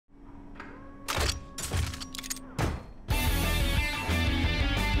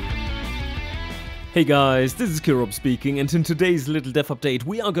Hey guys, this is Kirob speaking, and in today's little dev update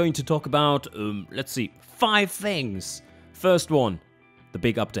we are going to talk about, let's see, 5 things. First one, the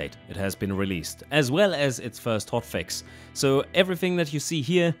big update. It has been released, as well as its first hotfix. So everything that you see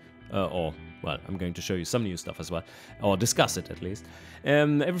here, well, I'm going to show you some new stuff as well, or discuss it at least.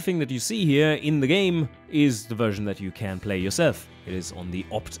 Everything that you see here in the game is the version that you can play yourself. It is on the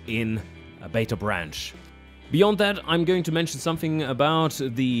opt-in beta branch. Beyond that, I'm going to mention something about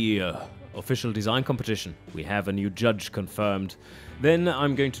the official design competition. We have a new judge confirmed. Then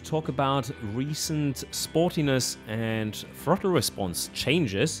I'm going to talk about recent Sportiness and Throttle response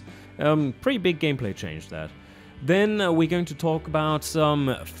changes. Pretty big gameplay change that. Then we're going to talk about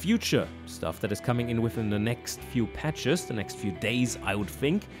some future stuff that is coming in within the next few patches, the next few days I would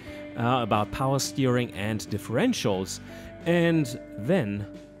think, about power steering and differentials. And then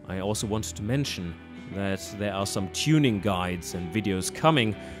I also wanted to mention that there are some tuning guides and videos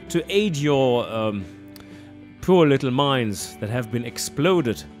coming to aid your poor little minds that have been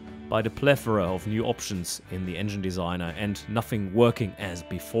exploded by the plethora of new options in the engine designer and nothing working as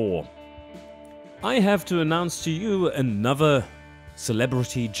before. I have to announce to you another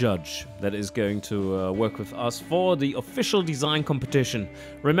celebrity judge that is going to work with us for the official design competition.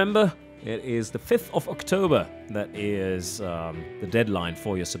 Remember, it is the 5th of October that is the deadline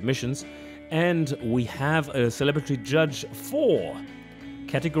for your submissions. And we have a celebrity judge for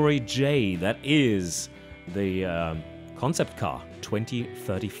category J, that is the concept car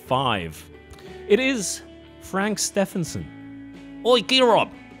 2035. It is Frank Stephenson. Oi, Kirob!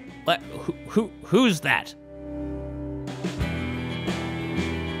 Who's that?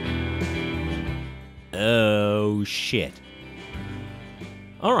 Oh shit.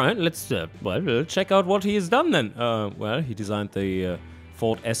 Alright, let's check out what he has done then. Well, he designed the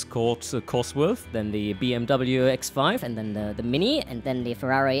Ford Escort Cosworth, then the BMW X5, and then the Mini, and then the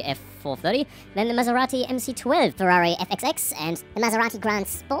Ferrari F430, then the Maserati MC12, Ferrari FXX, and the Maserati Grand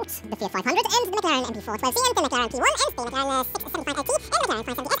Sport, the Fiat 500, and the McLaren MP412C, and the McLaren P1, and the McLaren 675LT, and the McLaren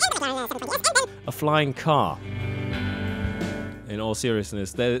 570S, and the McLaren 720S, and then a flying car. In all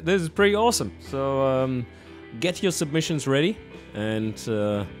seriousness, this is pretty awesome. So get your submissions ready, and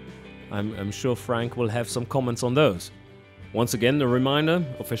I'm sure Frank will have some comments on those. Once again, the reminder,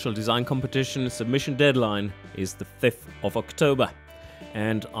 official design competition submission deadline is the 5th of October.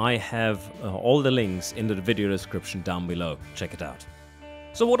 And I have all the links in the video description down below. Check it out.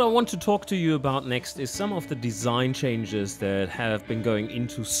 So what I want to talk to you about next is some of the design changes that have been going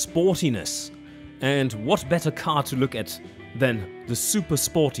into Sportiness. And what better car to look at than the super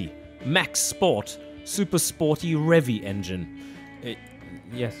sporty Max Sport Super Sporty Revy engine.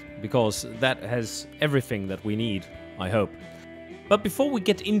 Yes, because that has everything that we need, I hope. But before we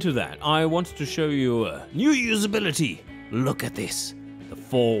get into that, I wanted to show you new usability. Look at this, the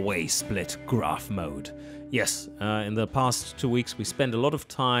 4-way split graph mode. Yes, in the past 2 weeks we spent a lot of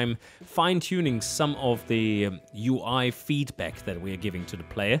time fine-tuning some of the UI feedback that we are giving to the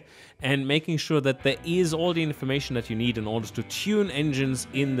player and making sure that there is all the information that you need in order to tune engines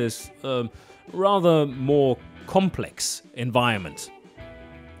in this rather more complex environment.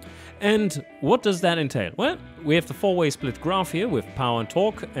 And what does that entail? Well, we have the 4-way split graph here with power and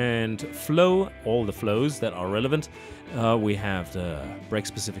torque and flow, all the flows that are relevant. We have the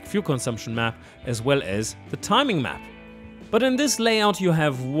brake-specific fuel consumption map as well as the timing map. But in this layout you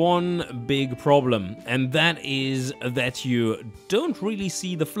have one big problem, and that is that you don't really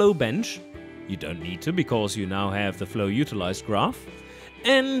see the flow bench. You don't need to because you now have the flow utilized graph.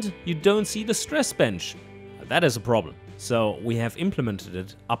 And you don't see the stress bench. That is a problem. So we have implemented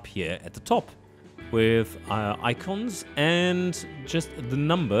it up here at the top with icons and just the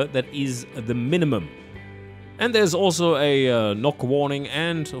number that is the minimum. And there's also a knock warning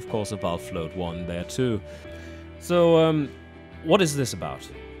and of course a valve float one there too. So what is this about?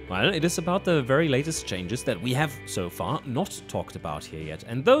 Well, it is about the very latest changes that we have so far not talked about here yet.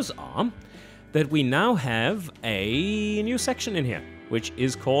 And those are that we now have a new section in here, which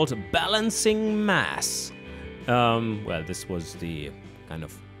is called Balancing Mass. Well, this was the kind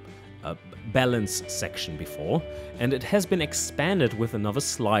of balance section before, and it has been expanded with another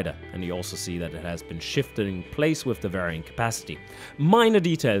slider, and you also see that it has been shifted in place with the varying capacity. Minor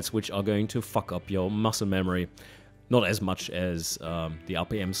details which are going to fuck up your muscle memory, not as much as the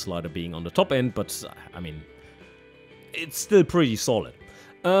RPM slider being on the top end, but I mean, it's still pretty solid.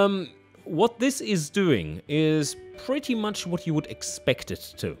 What this is doing is pretty much what you would expect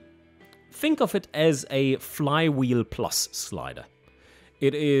it to. Think of it as a flywheel plus slider.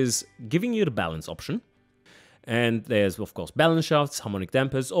 It is giving you the balance option, and there's of course balance shafts, harmonic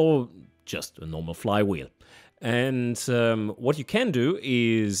dampers, or just a normal flywheel. And what you can do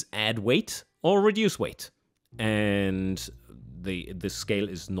is add weight or reduce weight. And the scale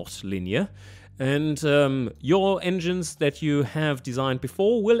is not linear. And your engines that you have designed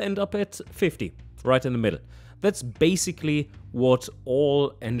before will end up at 50, right in the middle. That's basically what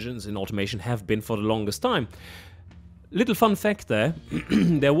all engines in automation have been for the longest time. Little fun fact there,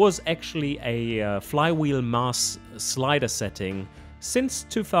 there was actually a flywheel mass slider setting since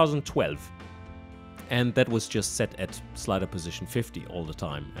 2012. And that was just set at slider position 50 all the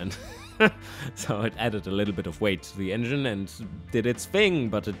time. And so it added a little bit of weight to the engine and did its thing,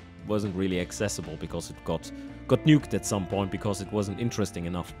 but it wasn't really accessible because it got nuked at some point because it wasn't interesting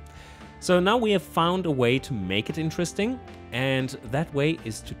enough. So now we have found a way to make it interesting, and that way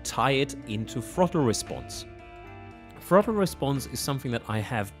is to tie it into throttle response. Throttle response is something that I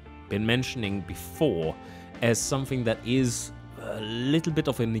have been mentioning before as something that is a little bit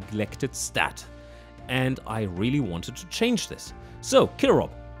of a neglected stat, and I really wanted to change this. So, Killer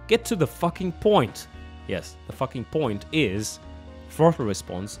Rob, get to the fucking point. Yes, the fucking point is throttle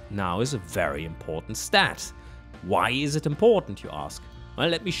response now is a very important stat. Why is it important, you ask? Well,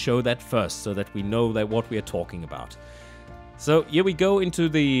 let me show that first so that we know that what we are talking about. So here we go into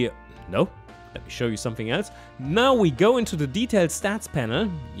the... No, let me show you something else. Now we go into the detailed stats panel.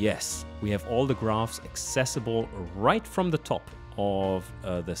 Yes, we have all the graphs accessible right from the top of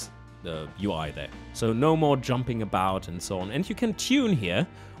this UI there. So no more jumping about and so on. And you can tune here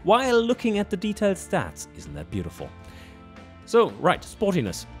while looking at the detailed stats. Isn't that beautiful? So, right,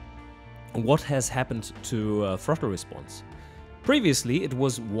 sportiness. What has happened to throttle response? Previously, it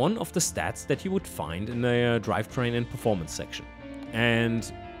was one of the stats that you would find in the drivetrain and performance section.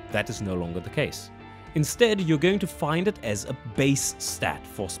 And that is no longer the case. Instead, you're going to find it as a base stat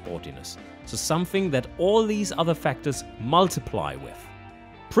for sportiness. So something that all these other factors multiply with.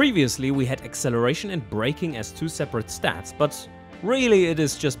 Previously, we had acceleration and braking as two separate stats, but really it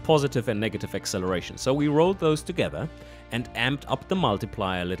is just positive and negative acceleration. So we rolled those together and amped up the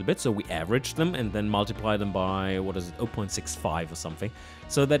multiplier a little bit. So we averaged them and then multiply them by, 0.65 or something.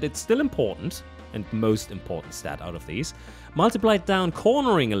 So that it's still important and most important stat out of these. Multiplied down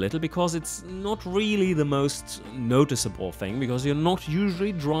cornering a little because it's not really the most noticeable thing, because you're not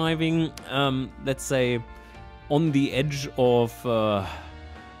usually driving, let's say, on the edge of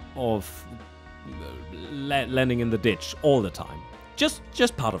landing in the ditch all the time.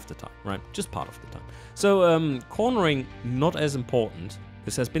 Just part of the time, right? Just part of the time. So cornering, not as important.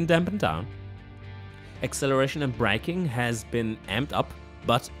 This has been dampened down. Acceleration and braking has been amped up,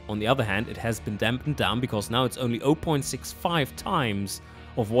 but on the other hand, it has been dampened down because now it's only 0.65 times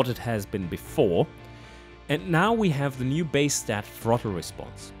of what it has been before. And now we have the new base stat, throttle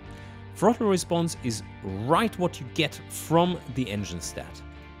response. Throttle response is right what you get from the engine stat.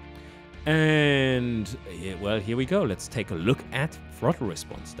 And, well, here we go. Let's take a look at throttle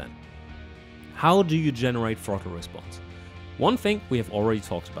response then. How do you generate throttle response? One thing we have already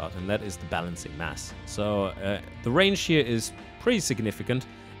talked about, and that is the balancing mass. So the range here is pretty significant.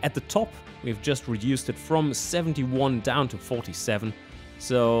 At the top, we've just reduced it from 71 down to 47.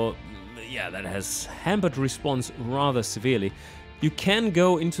 So, yeah, that has hampered response rather severely. You can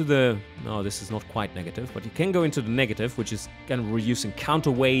go into the, no, this is not quite negative, but you can go into the negative, which is kind of reducing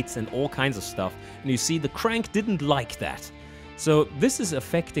counterweights and all kinds of stuff. And you see the crank didn't like that. So this is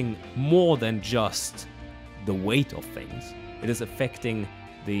affecting more than just the weight of things. It is affecting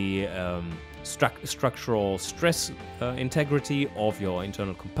the structural stress integrity of your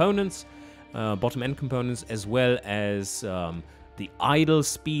internal components, bottom end components, as well as the idle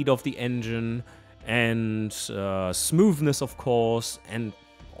speed of the engine, and smoothness, of course, and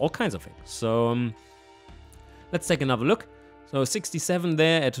all kinds of things. So let's take another look. So 67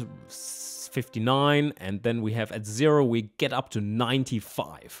 there at 59, and then we have at 0 we get up to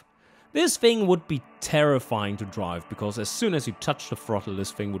 95. This thing would be terrifying to drive, because as soon as you touch the throttle,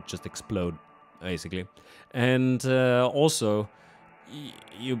 this thing would just explode, basically. And also,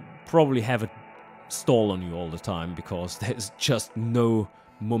 you probably have it stall on you all the time, because there's just no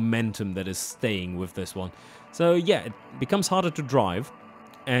momentum that is staying with this one. So yeah, it becomes harder to drive,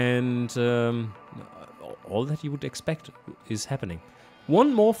 and all that you would expect is happening.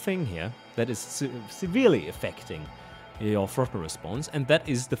 One more thing here that is severely affecting your throttle response, and that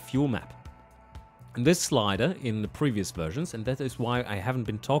is the fuel map. And this slider in the previous versions, and that is why I haven't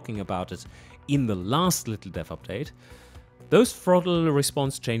been talking about it in the last little dev update, those throttle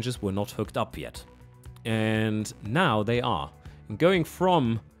response changes were not hooked up yet. And now they are. And going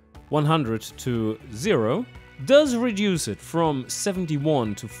from 100 to 0 does reduce it from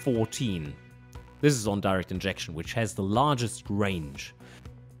 71 to 14. This is on direct injection, which has the largest range.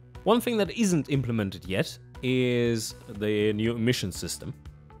 One thing that isn't implemented yet is the new emission system.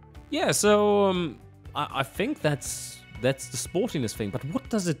 Yeah, so I think that's the sportiness thing. But what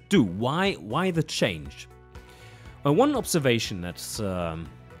does it do? Why the change? Well, one observation that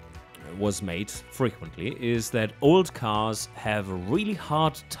was made frequently is that old cars have a really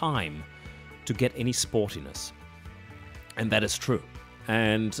hard time to get any sportiness, and that is true.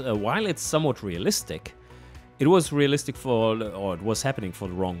 And while it's somewhat realistic, it was realistic or it was happening for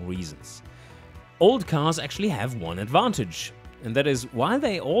the wrong reasons. Old cars actually have one advantage, and that is while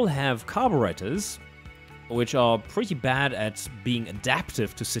they all have carburetors, which are pretty bad at being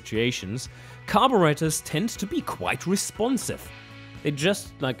adaptive to situations, carburetors tend to be quite responsive. They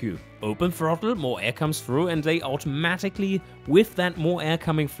just, like you, open throttle, more air comes through, and they automatically, with that more air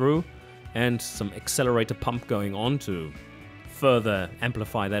coming through, and some accelerator pump going on to further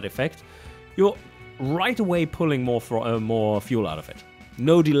amplify that effect, you're right away pulling more fuel out of it.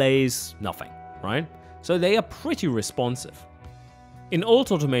 No delays, nothing, right? So they are pretty responsive. In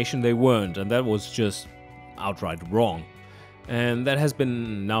old automation they weren't, and that was just outright wrong. And that has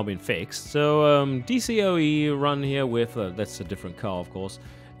now been fixed. So DCOE run here with, that's a different car of course,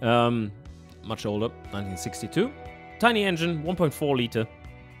 much older, 1962. Tiny engine, 1.4 liter,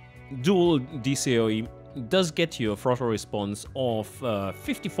 dual DCOE, does get you a throttle response of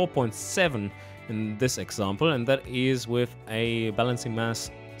 54.7 in this example, and that is with a balancing mass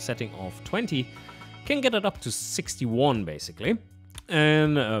setting of 20, can get it up to 61 basically,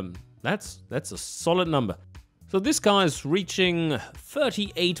 and that's a solid number. So this car is reaching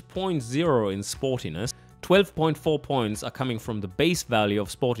 38.0 in sportiness. 12.4 points are coming from the base value of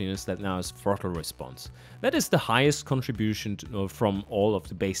sportiness that now is throttle response. That is the highest contribution from all of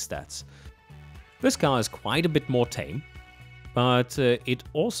the base stats. This car is quite a bit more tame, but it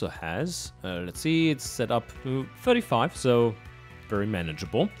also has, let's see, it's set up to 35, so very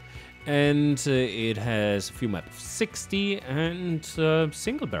manageable. And it has a fuel map of 60 and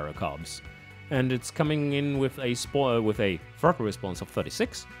single barrel carbs. And it's coming in with a throttle response of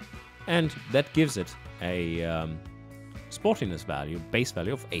 36, and that gives it a sportiness value, base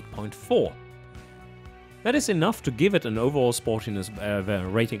value of 8.4. That is enough to give it an overall sportiness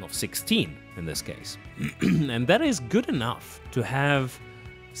rating of 16 in this case. And that is good enough to have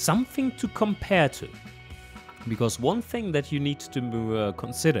something to compare to. Because one thing that you need to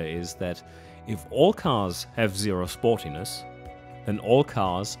consider is that if all cars have 0 sportiness, then all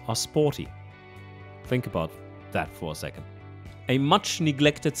cars are sporty. Think about that for a second. A much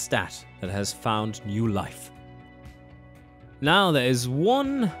neglected stat that has found new life. Now there is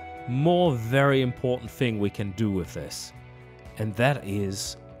one more very important thing we can do with this, and that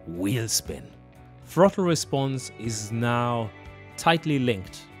is wheel spin. Throttle response is now tightly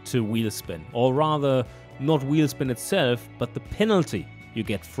linked to wheel spin, or rather not wheel spin itself, but the penalty you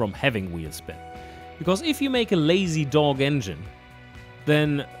get from having wheel spin. Because if you make a lazy dog engine,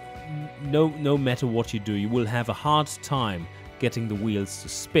 then no matter what you do, you will have a hard time getting the wheels to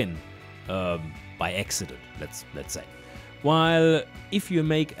spin by accident, let's say. While if you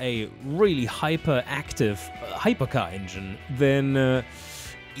make a really hyperactive hypercar engine, then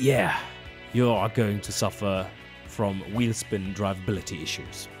yeah, you are going to suffer from wheel spin drivability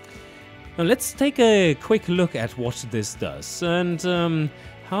issues. Now let's take a quick look at what this does, and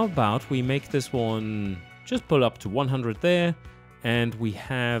how about we make this one just pull up to 100 there, and we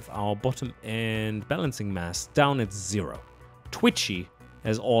have our bottom end balancing mass down at 0. Twitchy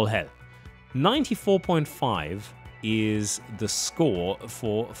as all hell. 94.5 is the score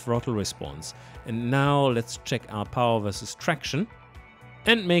for throttle response. And now let's check our power versus traction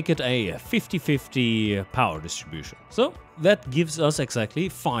and make it a 50-50 power distribution. So that gives us exactly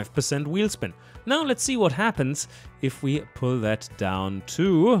 5% wheel spin. Now let's see what happens if we pull that down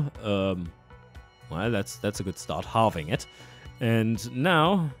to, well, that's a good start, halving it. And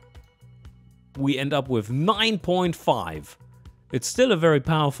now we end up with 9.5. It's still a very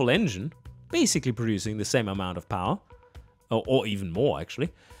powerful engine, basically producing the same amount of power, or even more actually,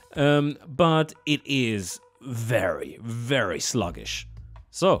 but it is very, very sluggish.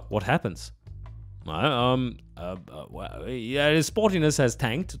 So what happens? Well, yeah, sportiness has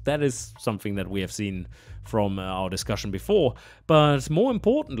tanked. That is something that we have seen from our discussion before. But more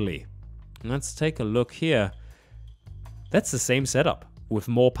importantly, let's take a look here. That's the same setup with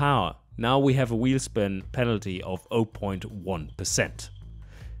more power. Now we have a wheel spin penalty of 0.1%.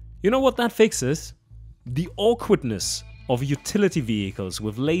 You know what that fixes? The awkwardness of utility vehicles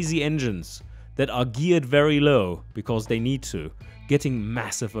with lazy engines that are geared very low because they need to, getting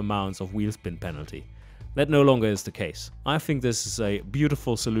massive amounts of wheel spin penalty. That no longer is the case. I think this is a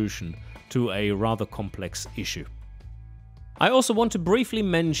beautiful solution to a rather complex issue. I also want to briefly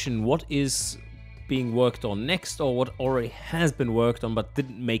mention what is being worked on next, or what already has been worked on but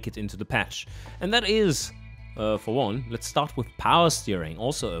didn't make it into the patch. And that is, for one, let's start with power steering,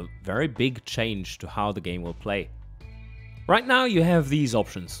 also a very big change to how the game will play. Right now you have these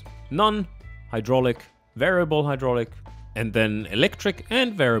options: none, hydraulic, variable hydraulic, and then electric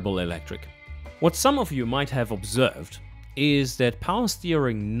and variable electric. What some of you might have observed is that power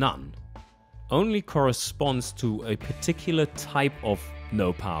steering none only corresponds to a particular type of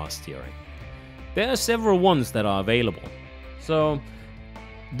no power steering. There are several ones that are available. So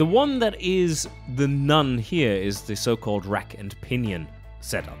the one that is the none here is the so-called rack and pinion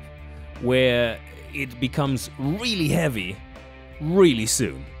setup, where it becomes really heavy really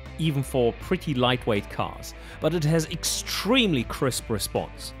soon, even for pretty lightweight cars, but it has extremely crisp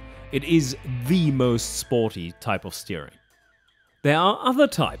response. It is the most sporty type of steering. There are other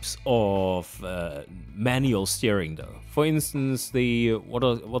types of manual steering though. For instance, the what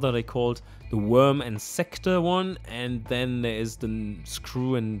are they called? The worm and sector one, and then there is the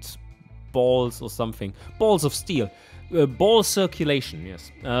screw and balls or something. Balls of steel. Ball circulation,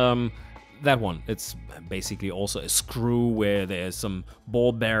 yes. That one. It's basically also a screw where there's some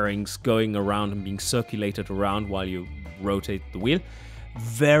ball bearings going around and being circulated around while you rotate the wheel.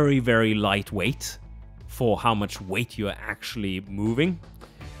 Very, very lightweight for how much weight you're actually moving.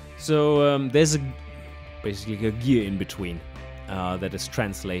 So there's basically a gear in between that is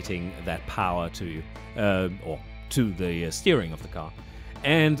translating that power to the steering of the car,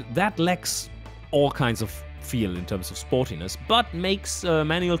 and that lacks all kinds of feel in terms of sportiness, but makes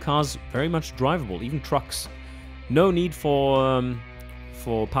manual cars very much drivable, even trucks. No need for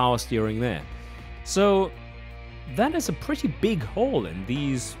power steering there. So that is a pretty big hole in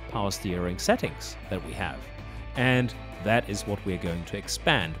these power steering settings that we have. And that is what we're going to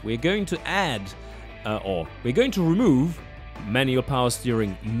expand. We're going to add, or we're going to remove manual power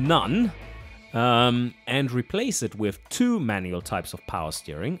steering none, and replace it with two manual types of power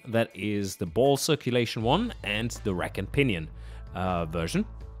steering. That is the ball circulation one and the rack and pinion version.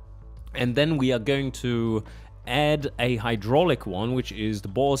 And then we are going to add a hydraulic one, which is the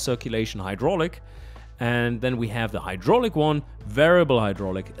ball circulation hydraulic. And then we have the hydraulic one, variable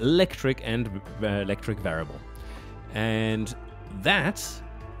hydraulic, electric, and electric variable. And that,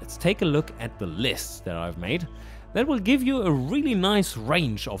 let's take a look at the list that I've made. That will give you a really nice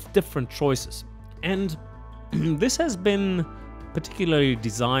range of different choices. And this has been particularly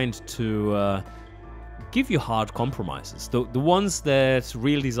designed to give you hard compromises. The ones that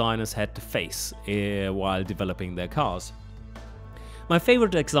real designers had to face while developing their cars. My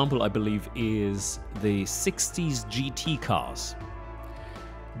favorite example, I believe, is the 60s GT cars.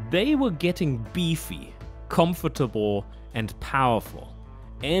 They were getting beefy, comfortable, and powerful,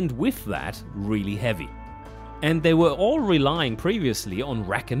 and with that, really heavy. And they were all relying previously on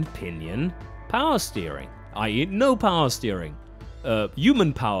rack and pinion power steering, i.e. no power steering,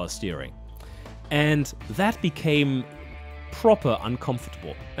 human power steering. And that became proper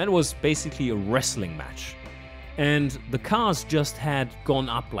uncomfortable. That was basically a wrestling match. And the cars just had gone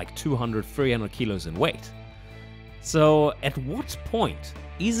up like 200, 300 kilos in weight. So at what point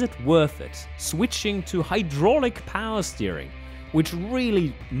is it worth it switching to hydraulic power steering, which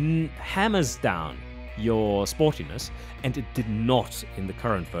really hammers down your sportiness? And it did not in the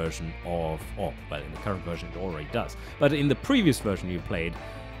current version of, in the current version it already does, but in the previous version you played,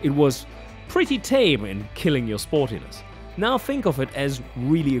 it was pretty tame in killing your sportiness. Now think of it as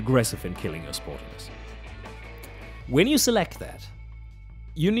really aggressive in killing your sportiness. When you select that,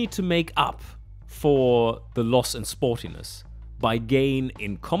 you need to make up for the loss in sportiness by gain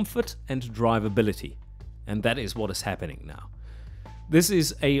in comfort and drivability. And that is what is happening now. This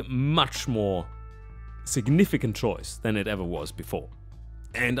is a much more significant choice than it ever was before.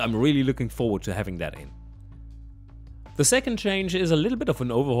 And I'm really looking forward to having that in. The second change is a little bit of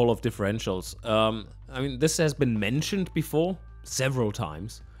an overhaul of differentials. I mean, this has been mentioned before several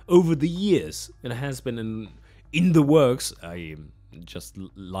times. Over the years, it has been in the works, just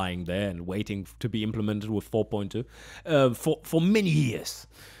lying there and waiting to be implemented with 4.2 for many years.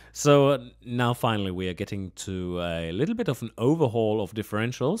 So now finally we are getting to a little bit of an overhaul of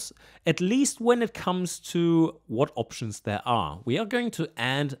differentials, at least when it comes to what options there are. We are going to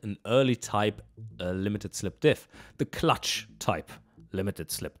add an early type limited slip diff, the clutch type limited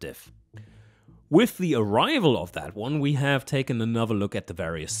slip diff. With the arrival of that one, we have taken another look at the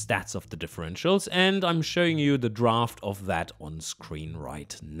various stats of the differentials, and I'm showing you the draft of that on screen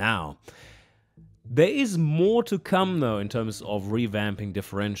right now. There is more to come though in terms of revamping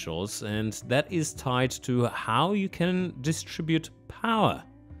differentials, and that is tied to how you can distribute power.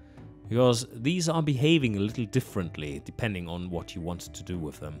 because these are behaving a little differently depending on what you want to do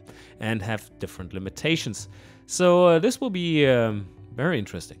with them and have different limitations. So this will be very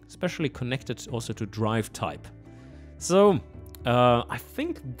interesting, especially connected also to drive type. So I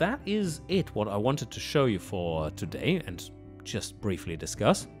think that is it, what I wanted to show you for today and just briefly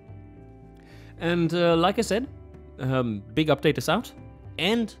discuss. And like I said, big update is out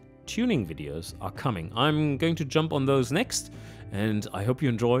and tuning videos are coming. I'm going to jump on those next, and I hope you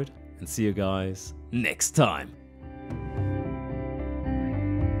enjoyed, and see you guys next time.